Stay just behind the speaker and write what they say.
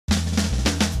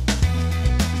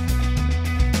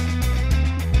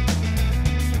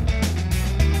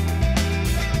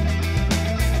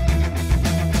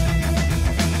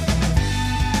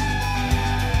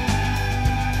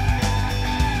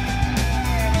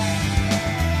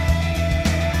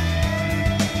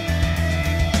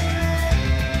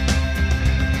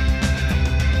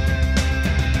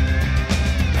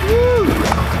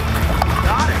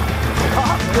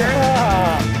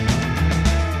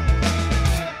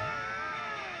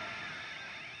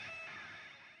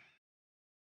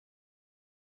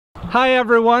Hi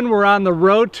everyone, we're on the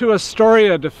road to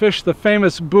Astoria to fish the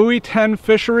famous Buoy 10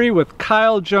 fishery with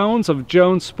Kyle Jones of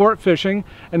Jones Sportfishing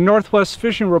and Northwest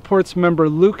Fishing Reports member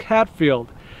Luke Hatfield.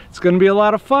 It's going to be a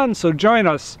lot of fun, so join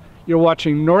us. You're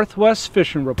watching Northwest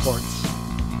Fishing Reports.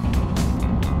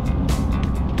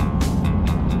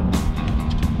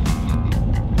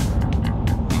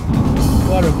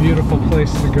 What a beautiful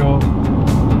place to go.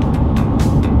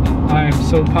 I am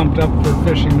so pumped up for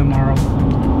fishing tomorrow.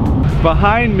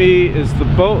 Behind me is the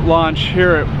boat launch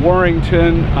here at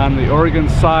Warrington on the Oregon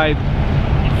side.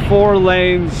 4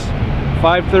 lanes,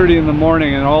 5:30 in the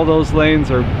morning, and all those lanes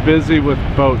are busy with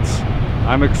boats.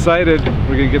 I'm excited.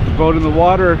 We're gonna get the boat in the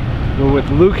water. We're with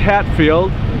Luke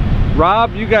Hatfield.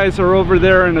 Rob, you guys are over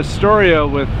there in Astoria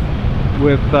with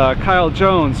Kyle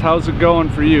Jones. How's it going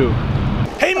for you?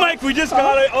 Hey Mike, we just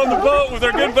got it on the boat with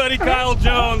our good buddy Kyle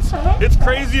Jones. It's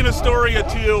crazy in Astoria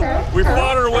too. We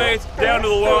fought our way down to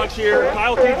the launch here.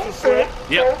 Kyle keeps us slick.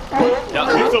 Yep.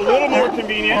 It's a little more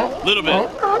convenient. A little bit.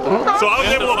 So I was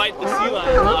able to fight the sea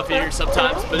lion off here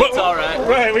sometimes, but it's all right.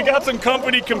 Right, we got some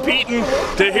company competing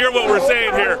to hear what we're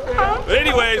saying here. But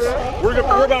anyways, we're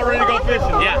about ready to go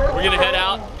fishing. Yeah, we're gonna head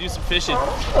out, do some fishing.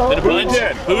 Been a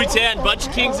bunch. Buoy 10, bunch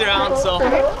of kings around, so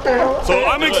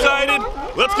I'm excited.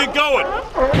 Let's get going.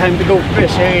 Time to go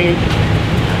fishing.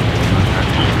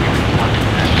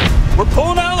 We're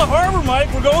pulling out of the harbor,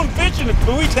 Mike. We're going fishing at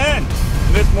Buoy 10.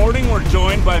 And this morning we're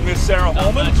joined by Miss Sarah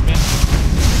Holman.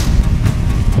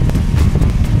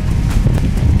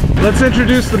 Let's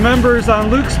introduce the members on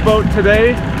Luke's boat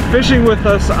today. Fishing with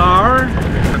us are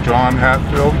John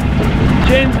Hatfield,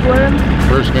 James Glenn,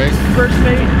 first mate.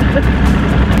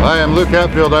 Hi, I'm Luke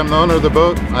Hatfield. I'm the owner of the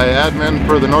boat. I admin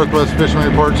for the Northwest Fishing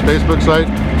Reports Facebook site.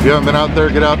 If you haven't been out there,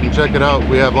 get out and check it out.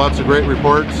 We have lots of great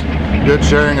reports, good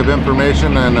sharing of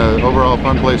information, and an overall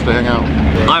fun place to hang out.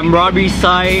 I'm Robbie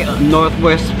Sy,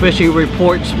 Northwest Fishing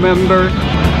Reports member.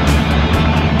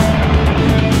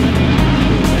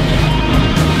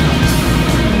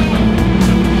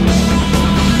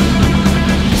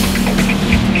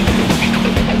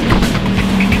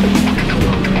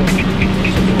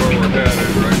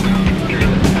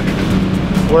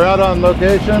 We're out on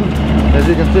location. As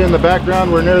you can see in the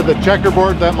background, we're near the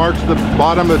checkerboard that marks the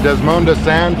bottom of Desmonda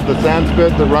Sand, the sand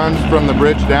spit that runs from the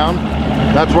bridge down.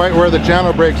 That's right where the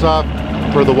channel breaks off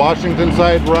for the Washington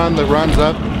side run that runs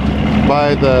up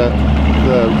by the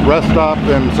rest stop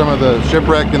and some of the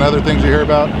shipwreck and other things you hear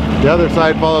about. The other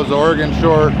side follows the Oregon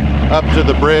shore up to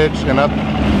the bridge and up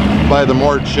by the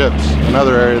moored ships,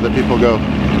 another area that people go.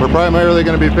 We're primarily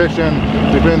going to be fishing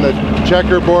between the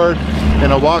checkerboard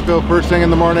and Oahu first thing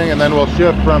in the morning, and then we'll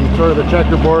shift from sort of the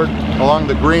checkerboard along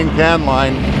the green can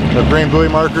line of green buoy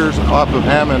markers off of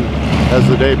Hammond as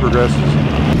the day progresses.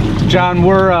 John,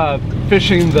 we're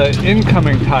fishing the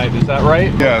incoming tide, is that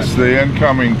right? Yes, the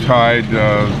incoming tide,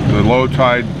 the low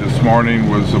tide this morning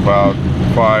was about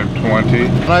 5:20.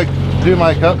 When I do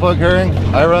my cut plug herring,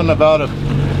 I run about a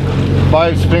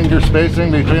 5-finger spacing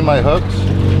between my hooks.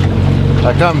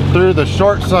 I come through the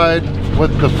short side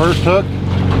with the first hook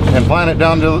and plant it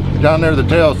down near the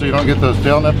tail so you don't get those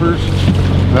tail nippers.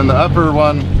 Then the upper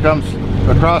one comes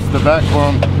across the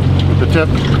backbone with the tip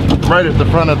right at the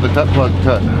front of the cut plug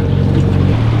cut.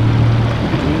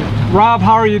 Rob,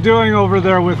 how are you doing over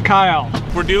there with Kyle?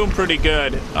 We're doing pretty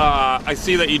good. I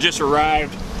see that you just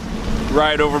arrived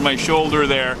right over my shoulder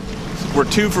there. We're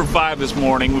 2 for 5 this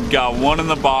morning. We've got 1 in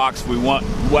the box. We want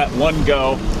one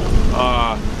go.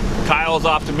 Kyle's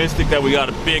optimistic that we got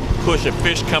a big push of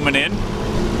fish coming in.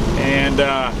 And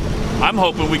I'm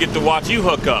hoping we get to watch you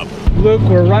hook up. Luke,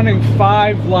 we're running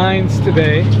 5 lines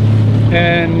today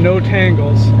and no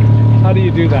tangles. How do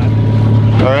you do that?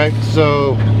 All right,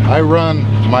 so I run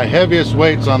my heaviest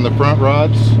weights on the front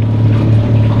rods.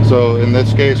 So in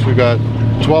this case, we've got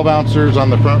 12 ounces on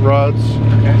the front rods.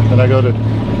 Okay. Then I go to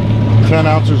 10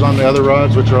 ounces on the other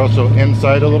rods, which are also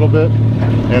inside a little bit.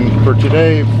 And for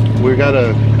today, we got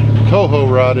a coho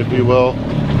rod, if you will,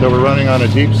 that we're running on a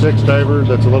deep 6 diver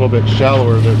that's a little bit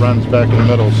shallower that runs back in the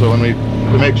middle. So when we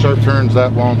make sharp turns,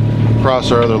 that won't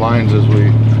cross our other lines as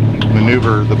we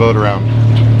maneuver the boat around.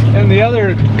 And the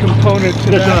other component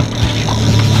to that.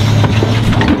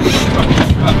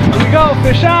 Here we go,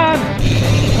 fish on!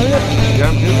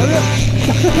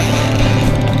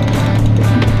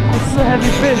 This is a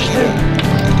heavy fish too.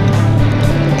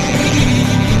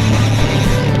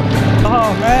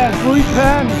 Oh man, Buoy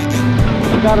 10.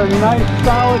 We got a nice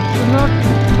solid chinook.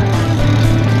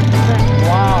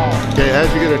 Wow. Okay, as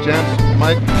you get a chance,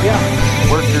 Mike, Yeah.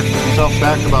 work yourself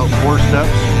back about 4 steps.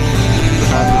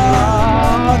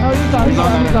 No, he's on. Keep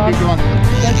going.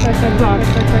 He's on.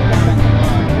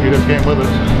 He just came with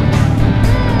us.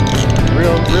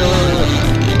 Reel.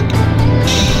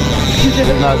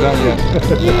 It's not done yet.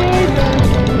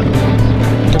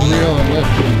 Reel and lift.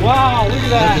 Wow, look at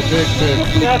that. That's a big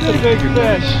fish. That's a big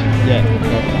fish. Yeah.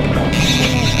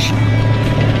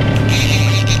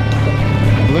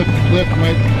 Lift,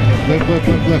 Mike. Lift.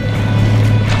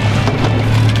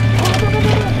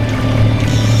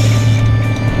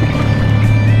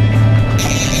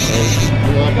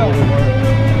 Reel up a little more.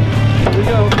 Here we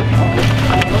go.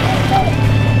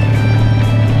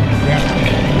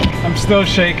 I'm still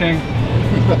shaking.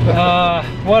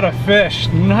 What a fish.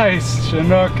 Nice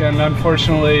chinook, and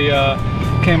unfortunately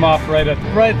came off right at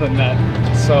the net.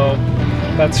 So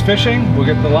that's fishing. We'll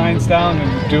get the lines down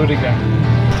and do it again.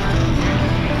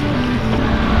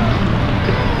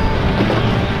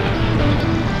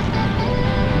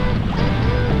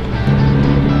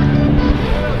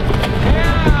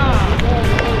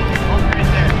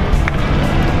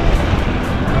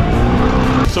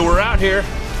 So we're out here,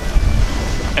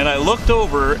 and I looked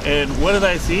over, and what did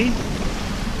I see?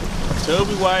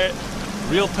 Toby Wyatt,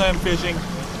 real-time fishing,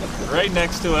 right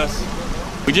next to us.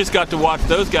 We just got to watch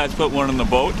those guys put one in the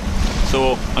boat.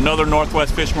 So another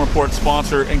Northwest Fishing Report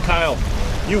sponsor. And Kyle,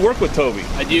 you work with Toby.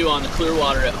 I do on the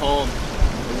Clearwater at home.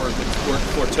 I work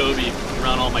for Toby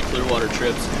around all my Clearwater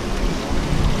trips.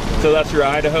 So that's your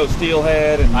Idaho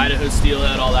steelhead and Idaho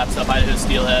steelhead, all that stuff. Idaho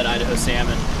steelhead, Idaho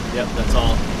salmon. Yep, that's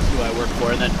all who I work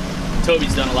for. And then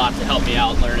Toby's done a lot to help me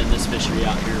out learning this fishery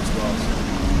out here as well. So.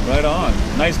 right on.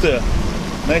 Nice to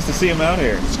see him out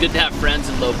here. It's good to have friends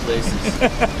in low places.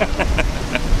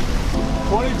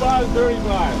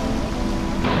 25-35.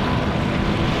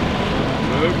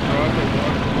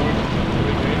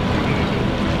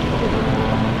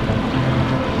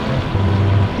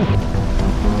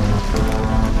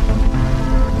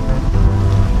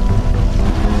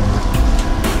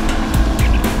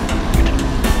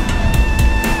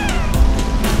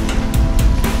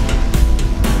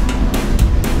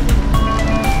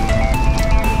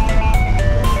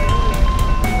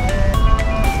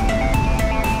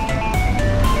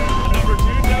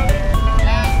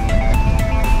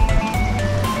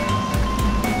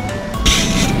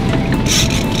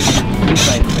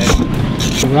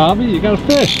 Robbie, you got a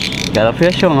fish. Got a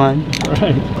fish on. All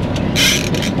right.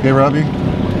 Okay, Robbie. A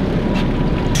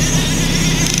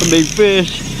big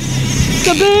fish. It's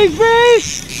a big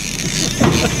fish!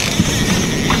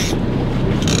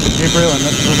 Keep reeling.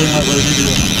 That's moving right where you need to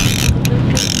go.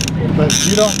 But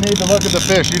you don't need to look at the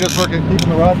fish. You just look at keeping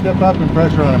the rod tip up and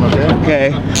pressure on him, okay?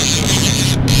 Okay.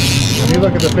 When you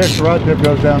look at the fish, the rod tip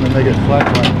goes down and they get slack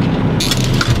line.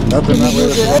 Nothing that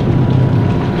way.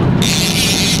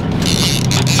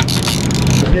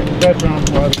 Keep the pressure on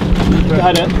the rod.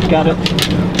 Got it.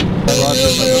 That rod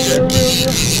tip is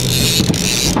okay.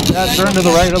 Yeah, turn to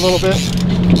the right a little bit.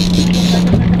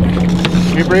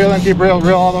 Keep reeling,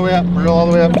 reel all the way up,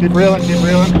 keep reeling.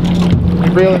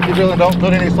 Keep reeling, don't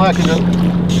put any slack in it.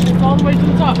 It's all the way to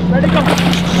the top. Ready, go.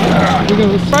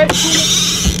 Right.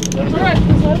 Alright,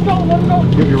 let him go.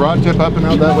 Get your rod tip up and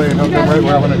out that way and he'll come right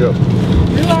where I want to go.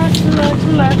 Relax.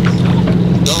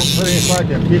 Don't put any slack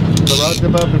in. Keep the rod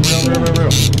tip up and reel.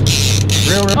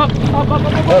 Reel.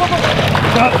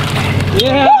 Up.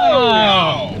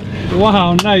 Yeah!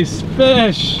 Wow, nice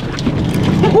fish!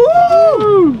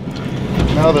 Woo!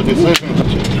 Now the decision.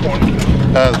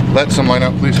 Let some line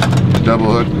out, please.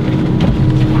 Double hook.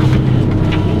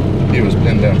 He was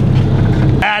pinned down.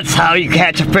 That's how you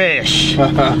catch a fish.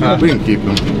 We can keep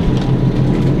him.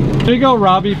 There you go,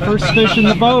 Robbie. First fish in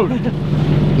the boat.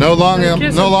 No long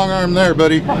arm there,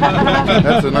 buddy.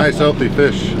 That's a nice healthy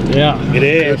fish. Yeah. It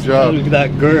is. Good job. Look at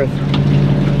that girth.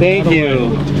 Thank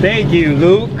you. Thank you,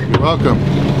 Luke. You're welcome.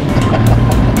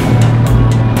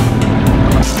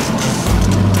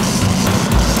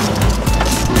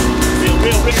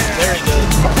 There he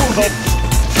goes.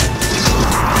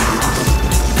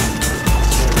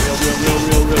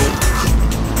 Real.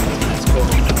 That's cool.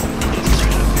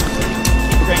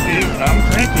 I'm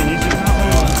cranking. He's just not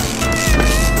moving.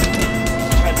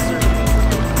 Try to serve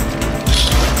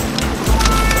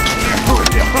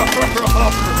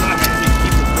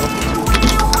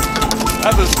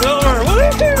That's a silver.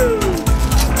 Woohoo!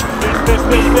 Fish.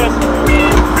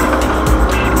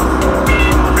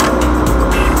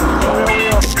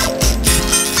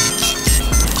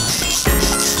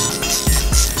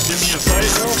 Give me a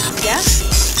sight, though. Yeah?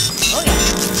 Oh, yeah.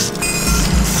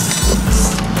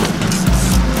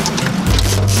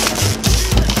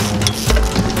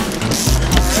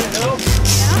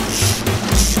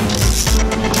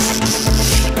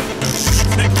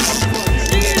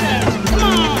 Come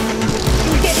on.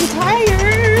 We're getting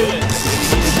tired.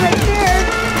 It's right there.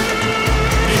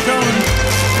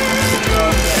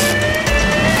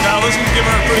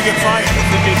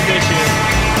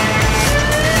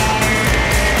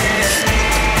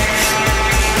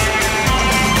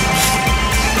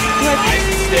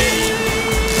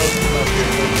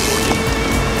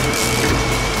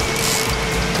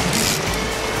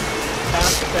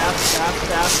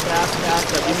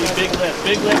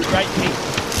 Big lift, right to me.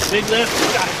 Big lift.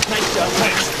 Got it. Nice job.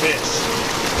 Nice fish.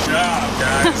 Good job,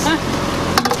 guys.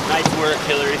 Nice work,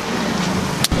 Hillary.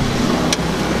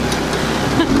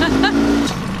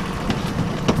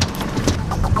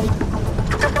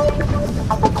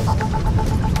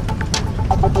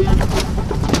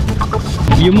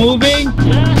 You moving?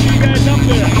 Yeah, you guys up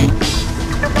there.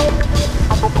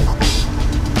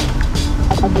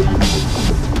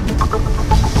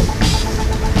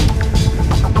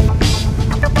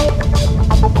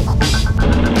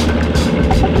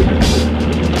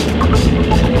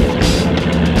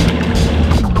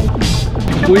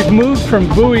 We've moved from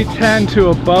Buoy 10 to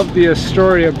above the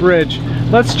Astoria bridge.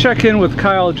 Let's check in with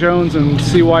Kyle Jones and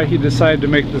see why he decided to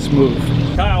make this move.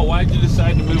 Kyle, why did you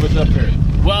decide to move us up here?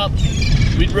 Well,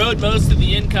 we rode most of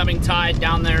the incoming tide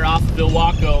down there off of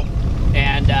Ilwaco,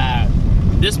 and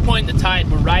this point in the tide,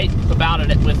 we're right about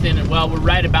it within it. Well, we're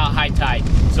right about high tide,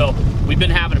 so we've been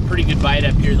having a pretty good bite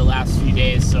up here the last few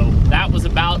days. So that was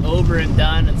about over and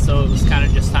done, and so it was kind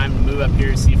of just time to move up here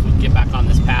and see if we can get back on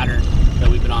this pattern that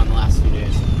we've been on the last few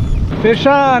days. Fish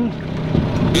on!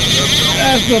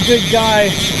 That's the big guy.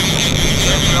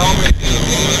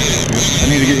 I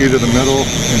need to get you to the middle.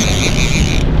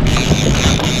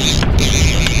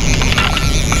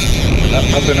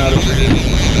 Up and out of reach.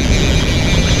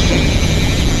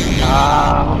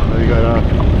 Ah, there you got off.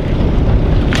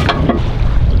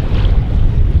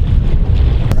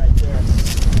 Right there.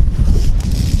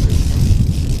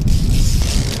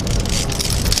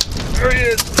 There he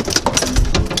is.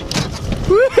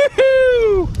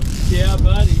 Woohoo! Yeah,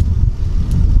 buddy.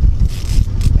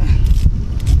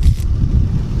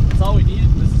 That's all we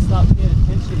needed was to stop paying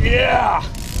attention. Yeah.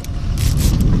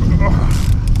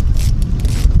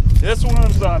 This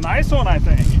one's a nice one, I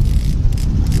think.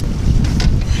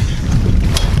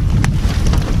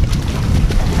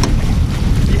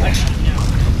 Yeah.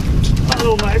 A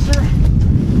little nicer.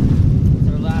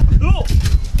 Cool.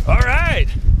 All right.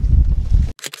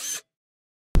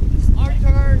 Our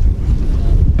turn.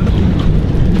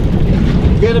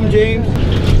 Get him, James.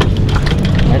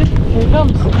 Ready? Here he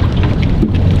comes.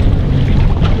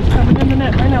 He's coming in the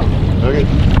net right now. Okay.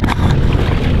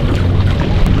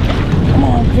 Come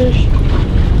on, fish.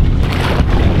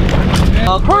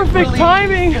 Perfect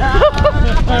timing.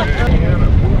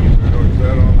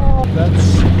 That's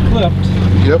clipped.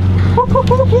 Yep.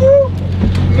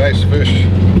 Nice fish.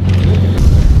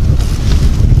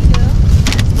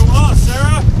 Come on,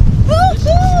 Sarah.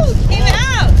 Woo-hoo! Came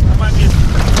out! That might be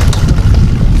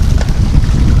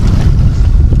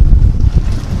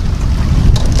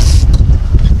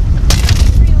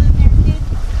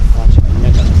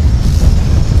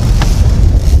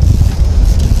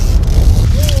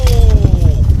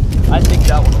I think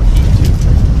that one will keep too.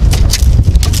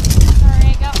 Sorry, I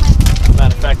got my...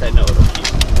 Matter of fact, I know it'll keep.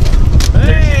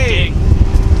 Hey!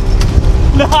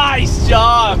 Nice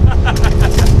job!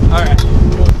 Alright.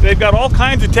 They've got all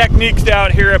kinds of techniques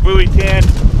out here at Buoy 10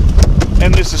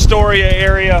 in this Astoria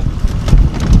area.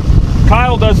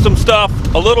 Kyle does some stuff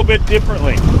a little bit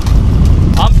differently.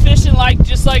 I'm fishing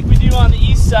just like we do on the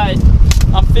east side.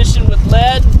 I'm fishing with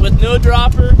lead, with no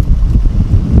dropper,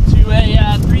 to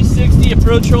a 360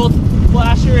 approach hole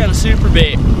flasher and a super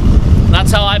bait. And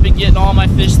that's how I've been getting all my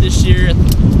fish this year.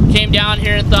 Came down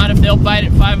here and thought if they'll bite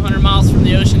it 500 miles from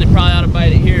the ocean, they probably ought to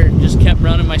bite it here. And just kept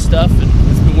running my stuff, and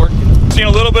it's been working. Seen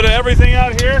a little bit of everything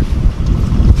out here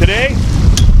today.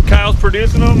 Kyle's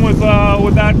producing them with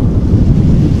that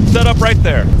setup right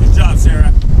there. Good job,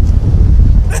 Sarah.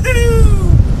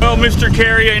 Well, Mr.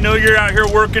 Carey, I know you're out here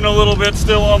working a little bit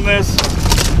still on this.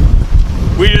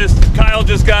 Kyle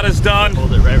just got us done.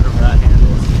 Hold it right where that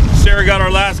handle is. Sarah got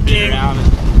our last king.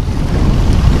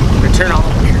 Return all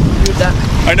over here. Do that.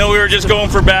 I know we were just going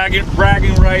for bragging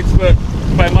rights, but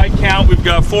by my count, we've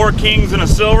got 4 kings and a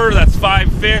silver. That's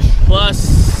 5 fish.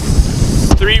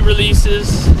 Plus 3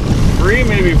 releases. 3,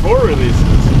 maybe 4 releases.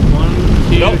 1,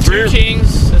 2, No, 2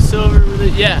 kings, a silver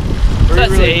release. Yeah, so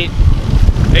that's 8.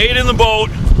 8 in the boat.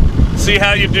 See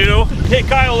how you do. Hey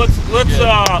Kyle, let's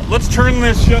turn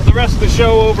the rest of the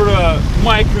show over to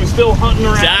Mike, who's still hunting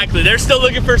around. Exactly. They're still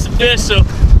looking for some fish, so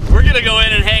we're gonna go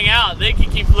in and hang out. They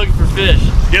can keep looking for fish.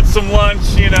 Get some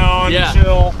lunch, you know, and Yeah.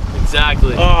 chill.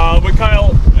 Exactly. But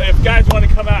Kyle, if guys want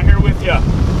to come out here with you,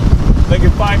 they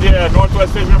can find you at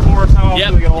Northwest Fishing Reports. How else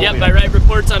do they get hold of you? I write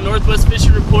reports on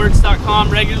northwestfishingreports.com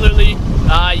regularly.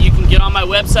 You can get on my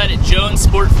website at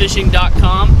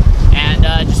jonesportfishing.com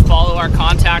and just follow our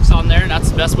contacts on there, and that's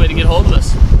the best way to get hold of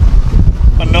us.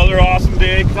 Another awesome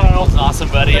day, Kyle. Awesome,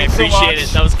 buddy. Thanks I so appreciate much.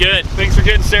 it. That was good. Thanks for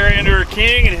getting Sarah into her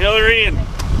king and Hillary, and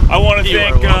I want to You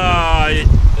thank are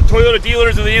Toyota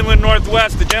dealers of the Inland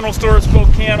Northwest, the General Store of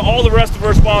Spokane, all the rest of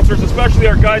our sponsors, especially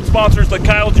our guide sponsors like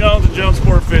Kyle Jones and Jones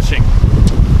Sportfishing.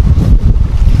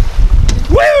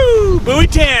 Woo! Buoy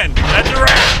 10, that's a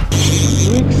wrap.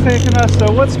 Luke's taking us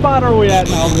to, what spot are we at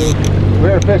now, Luke?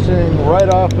 We're fishing right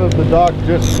off of the dock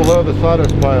just below the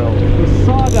sawdust pile. The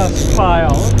sawdust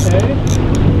pile, okay.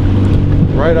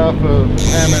 Right off of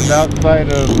Hammond,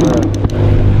 outside of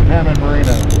Hammond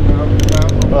Marina.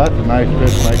 Oh, that's a nice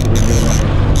fish, Mike. We can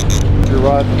get your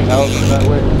rod out that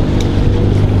way.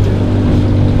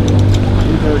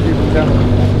 Keep it coming.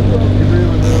 Keep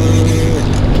reeling.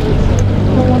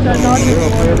 Don't want that knot.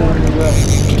 Don't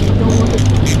want it.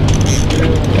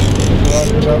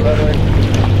 Watch it out that way.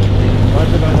 Watch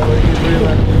it out that way. Keep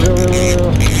reeling.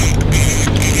 Reel.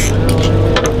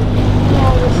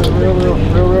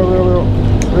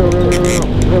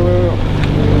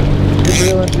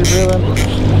 Keep reeling.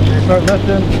 You start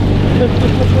lifting.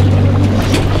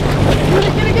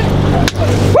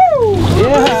 Woo!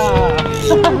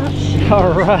 Yeah!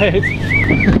 All right.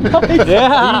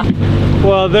 Yeah.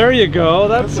 Well, there you go.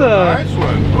 That's a nice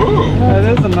one. Ooh.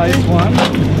 That is a nice one.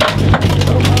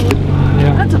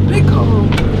 Yeah. That's a big coho.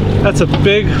 That's a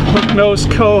big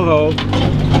hook-nosed coho.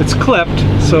 It's clipped,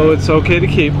 so it's okay to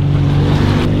keep.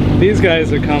 These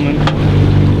guys are coming.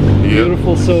 Yep.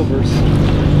 Beautiful silvers.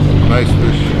 Nice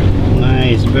fish.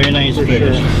 Nice, very nice For fish.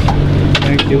 sure.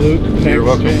 Thank you, Luke. Thanks, You're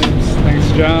welcome. James. Thanks,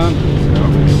 John.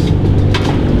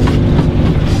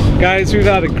 Guys, we've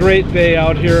had a great day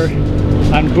out here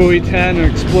on Buoy 10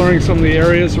 and exploring some of the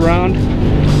areas around.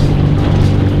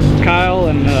 Kyle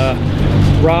and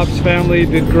Rob's family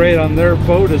did great on their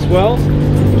boat as well.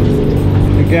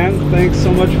 Again, thanks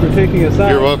so much for taking us out.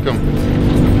 You're welcome.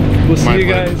 We'll see My you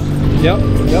pleasure. guys. Yep.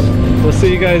 We'll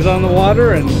see you guys on the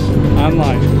water and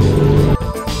online.